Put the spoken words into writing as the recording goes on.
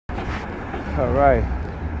All right.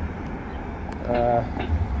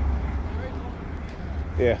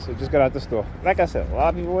 Yeah, so just got out the store. Like I said, a lot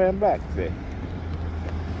of people wearing black today.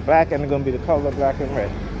 Black, and they're gonna be the color black and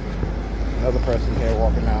red. Another person here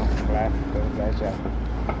walking out, black jacket.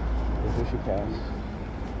 Who she passed.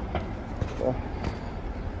 So,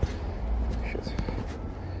 shit.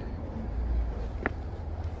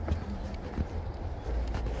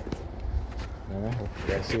 Alright,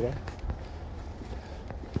 you guys see that?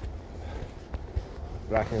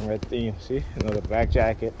 Black and red theme, see? Another black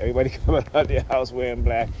jacket. Everybody coming out their house wearing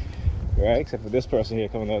black, right? Except for this person here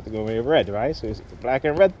coming out to go wear red, right? So it's the black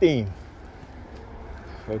and red theme.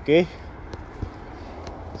 Okay?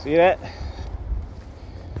 See that?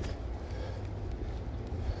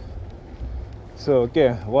 So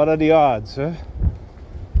again, what are the odds, huh?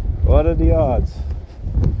 What are the odds?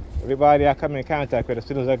 Everybody I come in contact with, as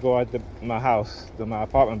soon as I go out to my house, to my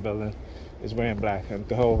apartment building, is wearing black. And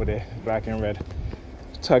go over there, black and red,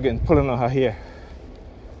 tugging, pulling on her hair.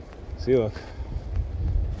 See, look.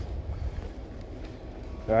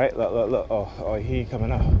 All right, look. Oh, he ain't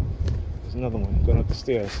coming out. There's another one going up the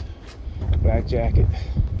stairs. Black jacket.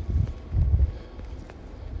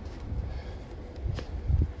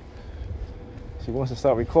 She wants to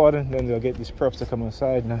start recording, then they'll get these perps to come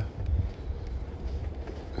inside now.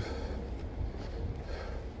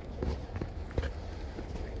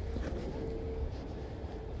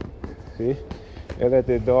 See? They let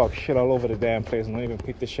their dog shit all over the damn place and don't even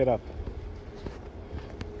pick the shit up.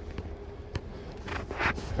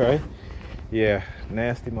 Right? Yeah,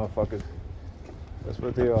 nasty motherfuckers. That's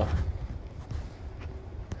what they are.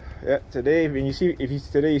 Yeah, today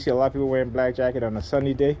today you see a lot of people wearing black jacket on a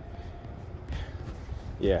sunny day.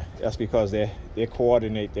 Yeah, that's because they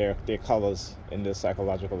coordinate their colors in this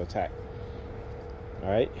psychological attack.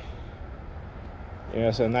 All right. Yeah,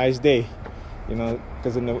 it's a nice day, you know,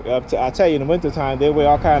 because I'll tell you, in the wintertime they wear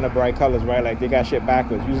all kind of bright colors, right? Like they got shit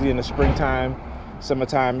backwards. Usually in the springtime,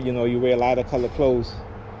 summertime, you know, you wear lighter color clothes.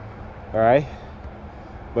 All right.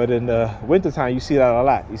 But in the wintertime, you see that a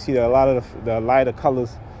lot. You see that a lot of the lighter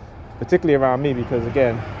colors, particularly around me, because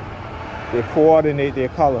again, they coordinate their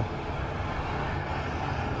color.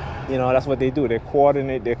 You know, that's what they do. They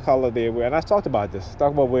coordinate their color they wear. And I talked about this.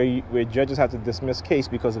 Talk about where judges have to dismiss case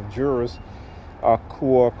because of jurors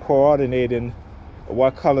who are coordinating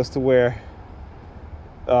what colors to wear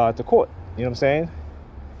to court. You know what I'm saying?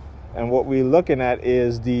 And what we're looking at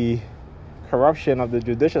is the corruption of the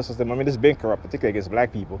judicial system. I mean, it's been corrupt, particularly against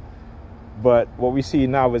black people. But what we see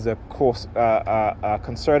now is a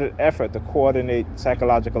concerted effort to coordinate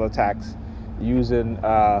psychological attacks using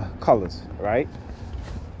colors, right?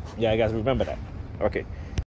 Yeah, you guys remember that. Okay.